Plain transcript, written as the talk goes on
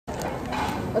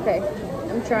Okay,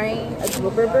 I'm trying a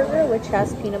Goober burger, which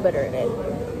has peanut butter in it.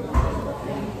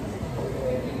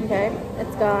 Okay,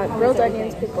 it's got grilled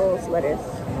onions, pickles, lettuce,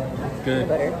 Good. peanut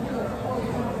butter.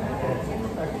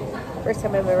 First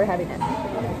time I've ever had it.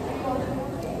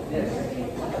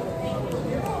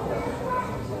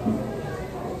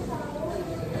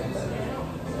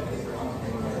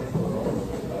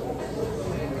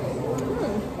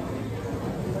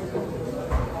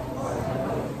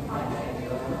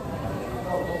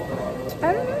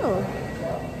 I don't know.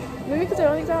 Maybe because I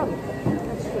only got.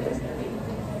 Let's do this.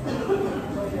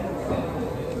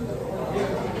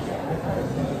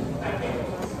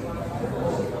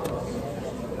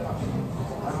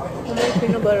 I have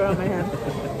peanut butter on my hand.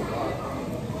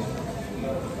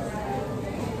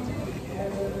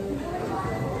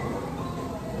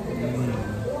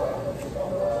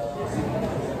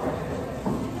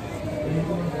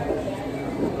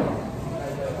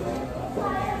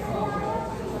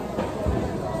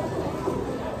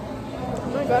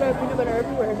 Oh my god, I have peanut butter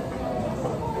everywhere.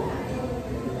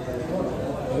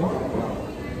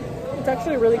 It's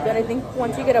actually really good. I think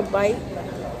once you get a bite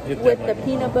with the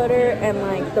peanut butter and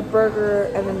like the burger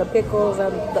and then the pickles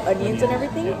and the onions and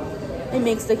everything, it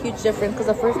makes a huge difference because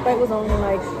the first bite was only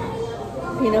like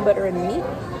peanut butter and meat.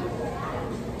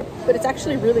 But it's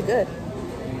actually really good.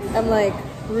 I'm like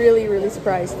really, really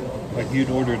surprised. Like you'd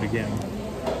order it again.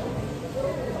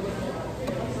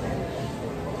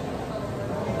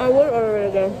 I would order it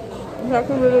again. It's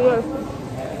actually really good.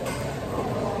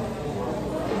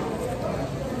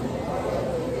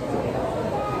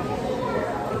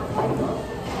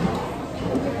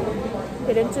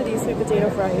 Get into these sweet potato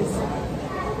fries.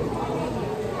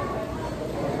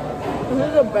 This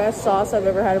is the best sauce I've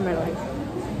ever had in my life.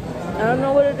 I don't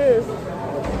know what it is.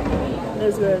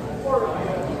 It's good.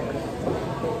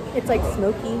 It's like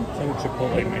smoky. It's like a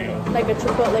chipotle mayo. Like a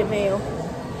chipotle mayo.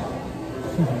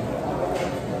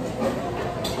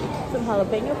 Some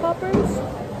jalapeno poppers.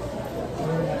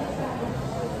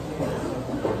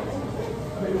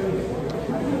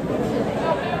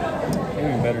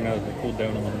 Even better now that they cooled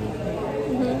down a little bit.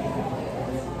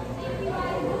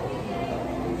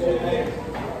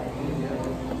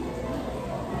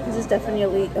 This is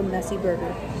definitely a messy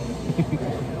burger.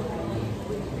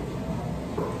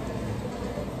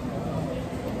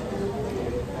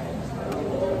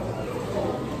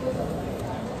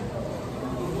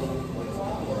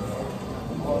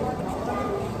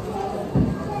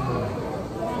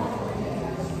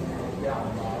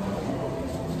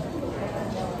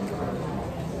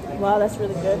 Wow, that's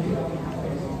really good.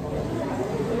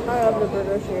 I love the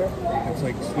burgers here. It's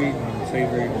like sweet and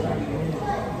savory.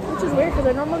 Which is weird because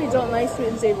I normally don't like sweet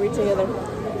and savory together.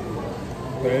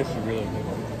 But it's really good.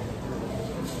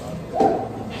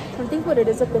 I think what it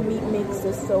is that the meat makes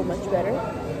this so much better.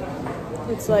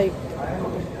 It's like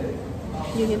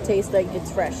you can taste like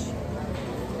it's fresh.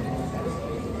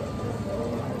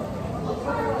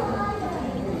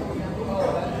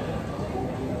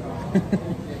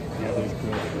 Yeah, there's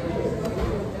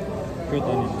grilled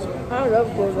onions. I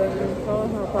love grilled onions. I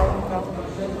don't have a problem with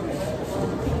that.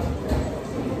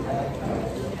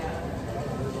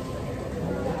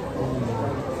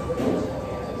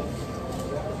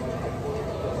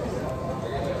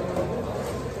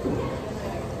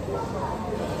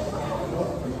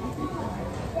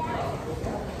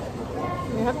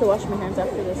 I have to wash my hands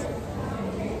after this.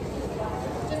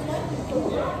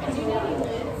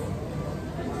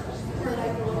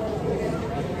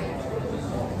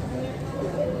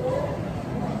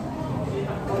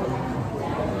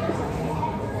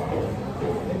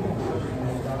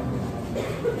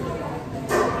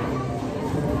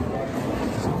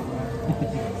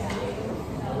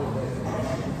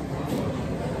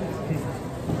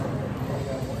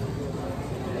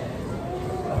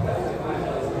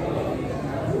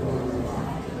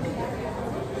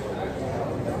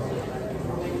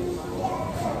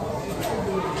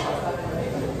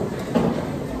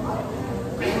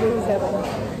 This is heaven.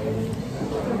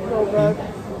 It's so good.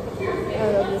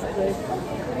 I love this place.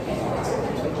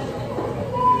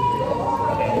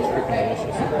 It's freaking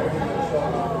delicious.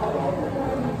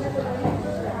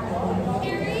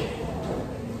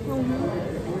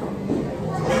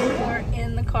 We're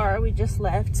in the car. We just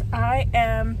left. I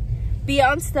am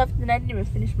beyond stuffed and I didn't even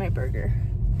finish my burger.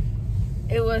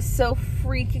 It was so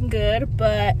freaking good,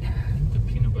 but The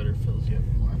peanut butter fills you up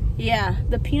more. yeah,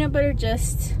 the peanut butter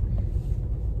just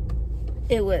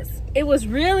it was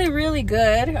really, really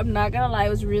good. I'm not gonna lie, it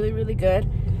was really, really good.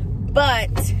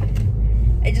 But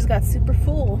I just got super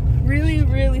full. Really,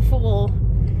 really full.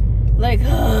 Like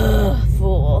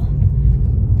full.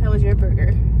 How was your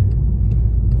burger?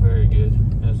 Very good,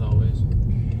 as always.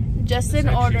 Justin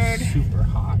ordered. Super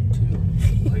hot too.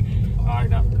 Like I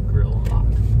got the grill hot.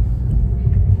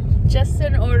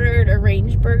 Justin ordered a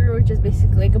range burger, which is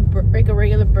basically like a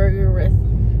regular burger with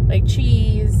like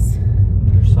cheese,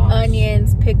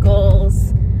 onions,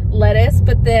 pickles, lettuce.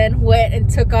 But then went and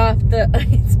took off the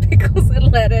onions, pickles,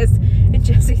 and lettuce, and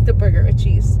just ate the burger with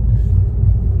cheese.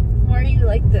 Why are you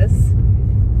like this? You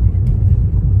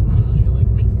like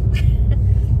me?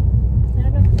 I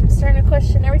don't know. I'm starting to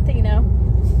question everything now.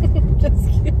 Just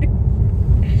kidding.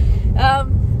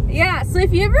 Yeah, so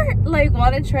if you ever like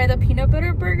want to try the peanut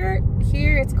butter burger,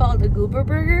 here it's called the Goober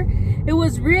Burger. It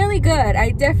was really good.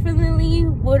 I definitely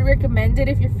would recommend it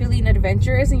if you're feeling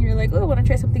adventurous and you're like, oh, I want to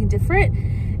try something different.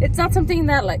 It's not something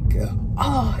that like,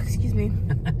 oh, excuse me,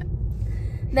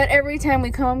 that every time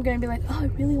we come I'm gonna be like, oh, I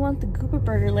really want the Goober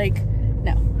Burger. Like,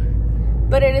 no.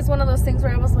 But it is one of those things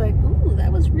where I was like, ooh,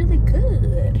 that was really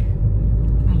good.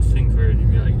 Those things where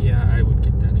you'd be like, yeah, I would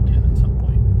get that again at some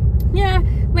point. Yeah,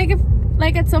 like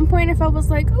at some point if I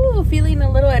was like, oh, feeling a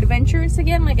little adventurous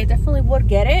again, like I definitely would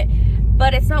get it.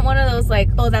 But it's not one of those like,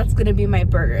 oh, that's gonna be my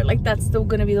burger. Like that's still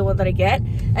gonna be the one that I get.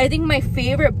 I think my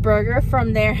favorite burger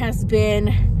from there has been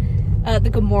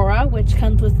the Gamora, which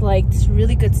comes with like this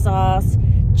really good sauce,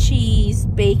 cheese,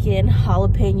 bacon,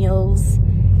 jalapenos,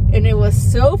 and it was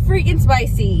so freaking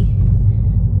spicy,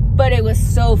 but it was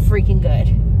so freaking good.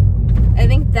 I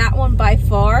think that one by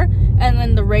far, and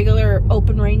then the regular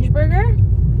open range burger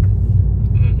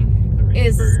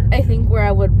is burger. I think where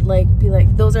I would like be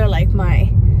like, those are like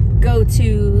my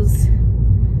go-tos.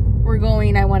 We're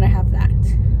going, I want to have that.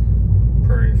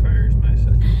 Prairie Fire is my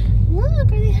second. Look,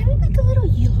 are they having like a little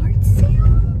yard sale?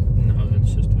 No,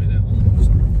 that's just the way that one looks.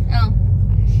 Oh,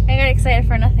 I got excited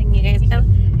for nothing, you guys.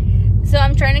 So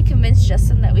I'm trying to convince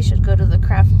Justin that we should go to the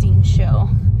crafting show,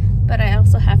 but I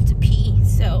also have to pee,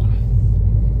 so.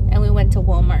 And we went to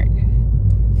Walmart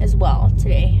as well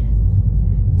today.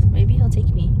 So maybe he'll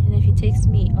take me, and if he takes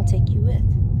me, I'll take you with.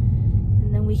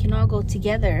 And then we can all go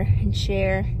together and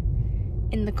share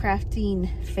in the crafting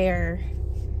fair,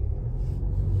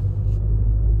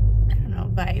 I don't know,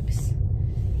 vibes.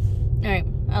 All right,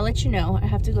 I'll let you know. I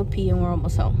have to go pee and we're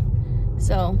almost home.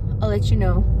 So I'll let you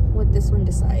know what this one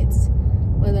decides,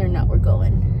 whether or not we're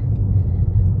going.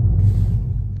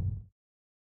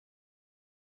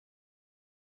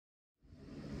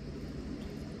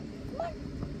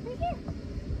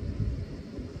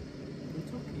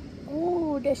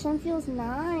 Oh, this one feels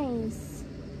nice.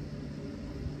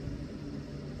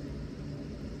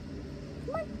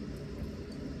 Come on.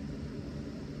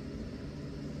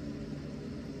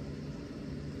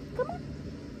 Come on.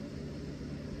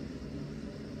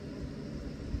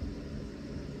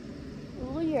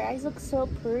 Oh, your eyes look so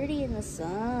pretty in the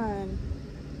sun.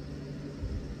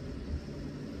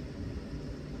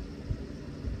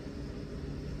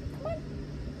 Come on.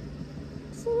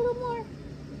 Just a little more.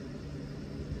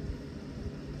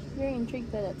 Very intrigued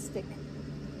by that stick.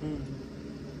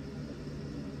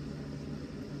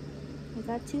 We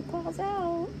got 2 paws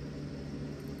out.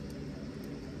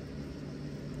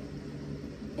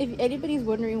 If anybody's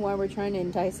wondering why we're trying to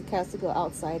entice the cat to go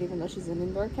outside even though she's an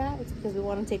indoor cat, it's because we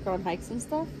want to take her on hikes and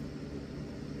stuff.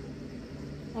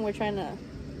 And we're trying to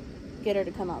get her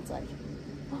to come outside.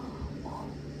 Oh,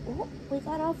 we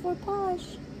got all 4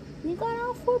 paws. We got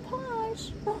all 4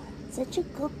 paws. Oh, such a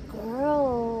good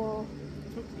girl.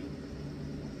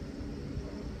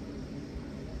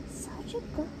 Such a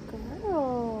good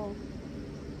girl.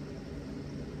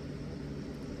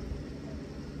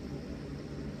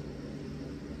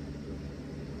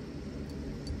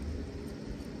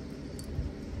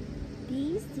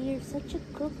 Daisy, you're such a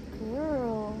good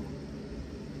girl.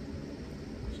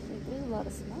 She's like, there's a lot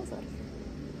of smells out here.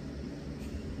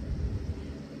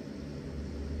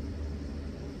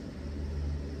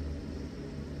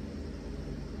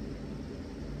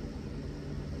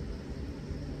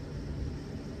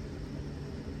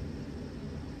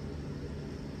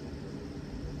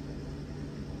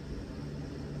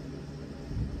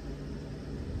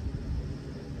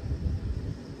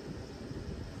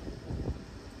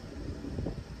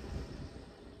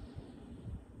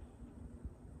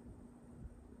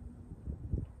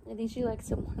 I think she likes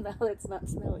it more now that it's not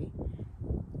snowy.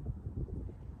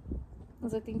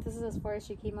 Because I think this is as far as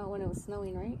she came out when it was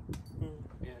snowing, right?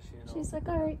 Yeah, she's like,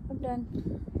 alright, I'm done.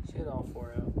 She had all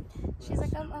 4 out. She's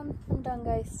like, I'm done,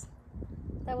 guys.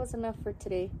 That was enough for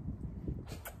today.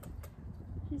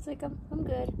 She's like, I'm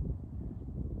good.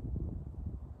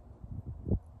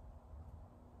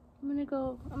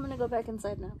 I'm gonna go back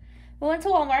inside now. We went to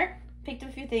Walmart, picked up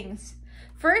a few things.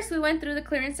 First, we went through the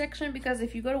clearance section because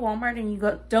if you go to Walmart and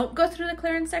you don't go through the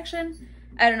clearance section,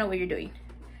 I don't know what you're doing.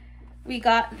 we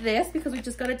got this because we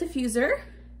just got a diffuser.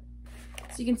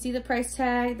 So you can see the price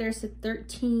tag. There's a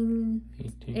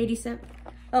 $13.87.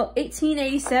 Oh,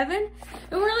 $18.87. And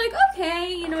we're like,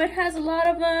 okay, you know, it has a lot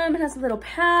of them. It has a little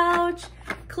pouch,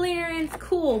 clearance,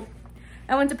 cool.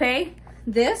 I went to pay.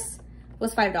 This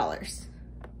was $5.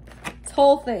 This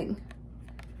whole thing.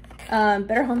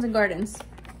 Better Homes and Gardens,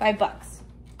 $5.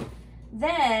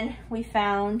 Then we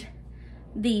found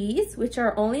these, which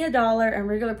are only $1, and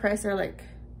regular price are like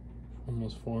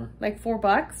almost $4. Like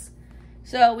 $4.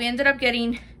 So we ended up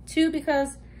getting 2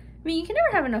 because, I mean, you can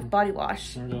never have enough body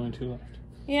wash. There's only 2 left.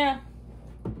 Yeah.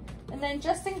 And then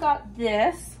Justin got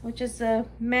this, which is the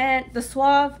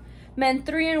Suave Men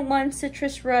 3-in-1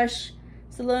 Citrus Rush.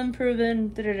 Salon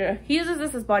proven. He uses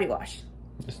this as body wash.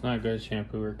 It's not good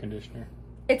shampoo or conditioner.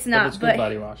 It's not, but it's good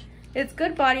body wash. It's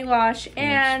good body wash,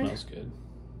 and it smells good.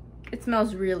 It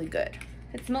smells really good.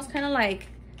 It smells kind of like,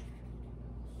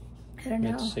 I don't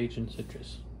know. It's sage and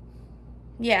citrus.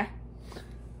 Yeah.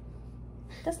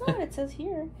 That's not what it says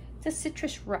here. It says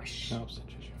Citrus Rush. No,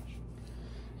 Citrus Rush.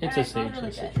 It's a sage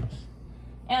and citrus.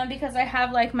 And because I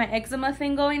have like my eczema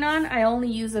thing going on, I only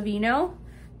use Aveeno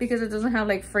because it doesn't have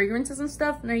like fragrances and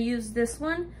stuff. And I use this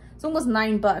one. It's almost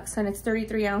 $9 and it's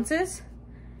 33 ounces.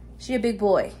 She a big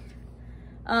boy.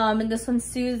 And this one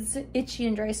soothes itchy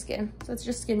and dry skin. So it's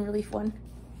just skin relief one.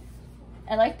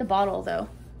 I like the bottle though.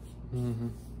 Mm-hmm.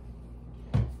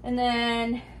 And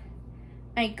then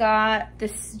I got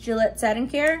this Gillette Satin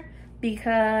Care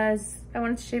because I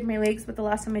wanted to shave my legs, but the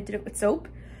last time I did it with soap,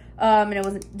 and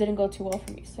it didn't go too well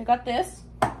for me. So I got this.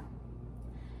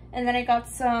 And then I got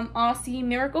some Aussie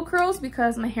Miracle Curls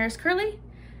because my hair is curly.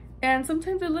 And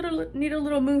sometimes I need a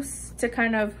little mousse to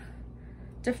kind of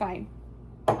define.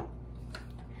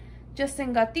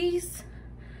 Justin got these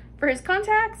for his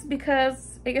contacts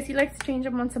because I guess he likes to change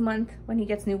them once a month when he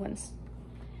gets new ones.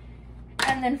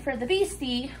 And then for the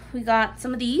Beastie, we got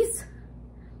some of these.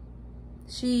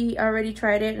 She already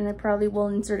tried it, and I probably will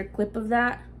insert a clip of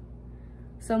that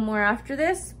somewhere after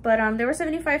this. But they were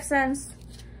 75 cents.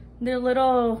 They're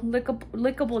little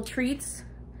lickable treats.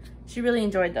 She really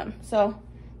enjoyed them. So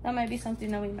that might be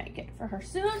something that we might get for her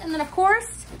soon. And then of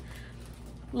course,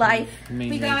 Life.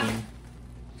 We got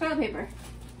toilet paper.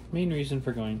 Main reason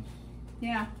for going.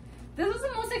 Yeah. This was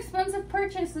the most expensive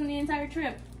purchase in the entire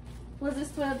trip. Was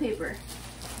this toilet paper.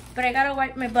 But I gotta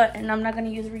wipe my butt and I'm not gonna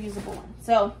use a reusable one.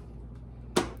 So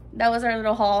that was our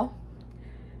little haul.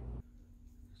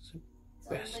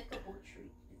 Best.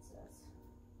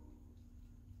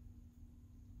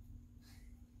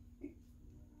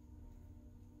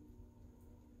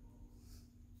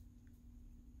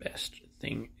 Best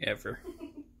thing ever.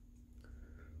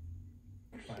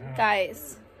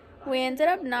 Guys, we ended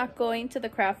up not going to the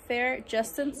craft fair.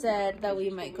 Justin said that we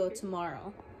might go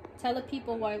tomorrow. Tell the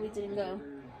people why we didn't go.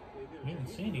 I didn't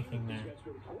see anything there.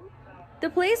 The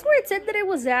place where it said that it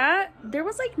was at, there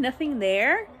was like nothing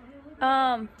there. So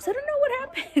I don't know what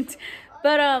happened.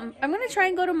 But I'm gonna try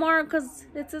and go tomorrow because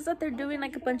it says that they're doing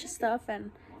like a bunch of stuff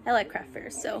and I like craft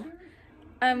fairs. So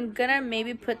I'm gonna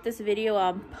maybe put this video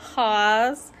on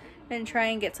pause and try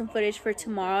and get some footage for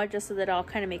tomorrow just so that it all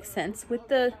kind of makes sense with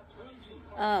the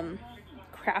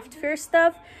craft fair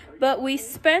stuff. But we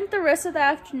spent the rest of the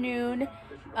afternoon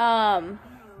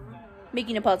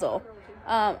making a puzzle.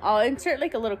 I'll insert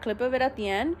like a little clip of it at the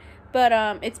end, but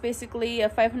it's basically a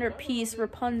 500 piece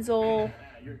Rapunzel.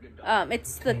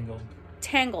 It's the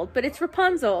Tangled, but it's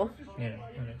Rapunzel. Yeah.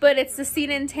 Okay. But it's the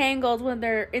scene in Tangled when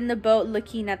they're in the boat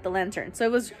looking at the lantern. So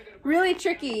it was really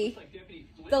tricky.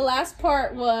 The last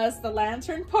part was the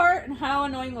lantern part, and how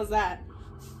annoying was that?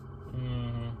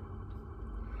 Mm-hmm.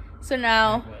 So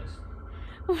now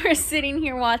we're sitting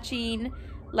here watching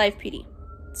Live PD.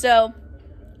 So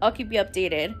I'll keep you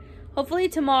updated. Hopefully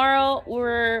tomorrow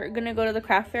we're gonna go to the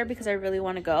craft fair because I really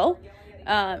want to go.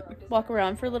 Walk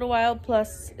around for a little while.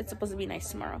 Plus it's supposed to be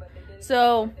nice tomorrow.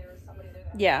 So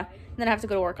yeah, and then I have to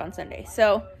go to work on Sunday.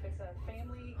 So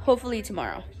hopefully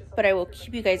tomorrow, but I will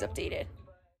keep you guys updated.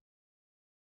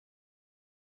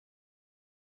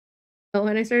 Oh,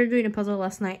 and I started doing a puzzle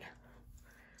last night.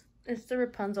 It's the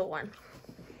Rapunzel one.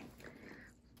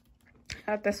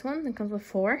 I got this one. It comes with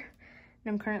 4. And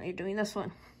I'm currently doing this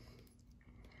one.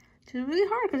 It's really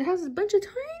hard because it has a bunch of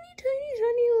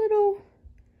tiny little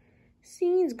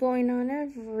scenes going on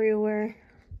everywhere.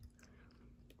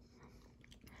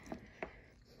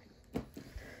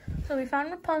 So we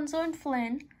found Rapunzel and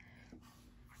Flynn.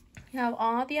 We have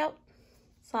all the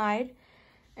outside.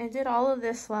 I did all of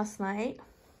this last night.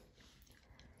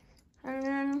 And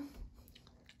then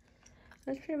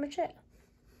that's pretty much it.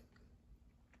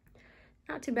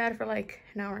 Not too bad for like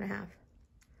an hour and a half.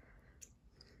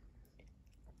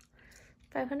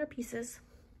 500 pieces.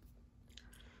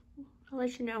 I'll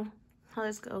let you know how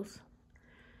this goes.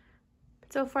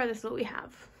 But so far, this is what we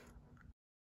have.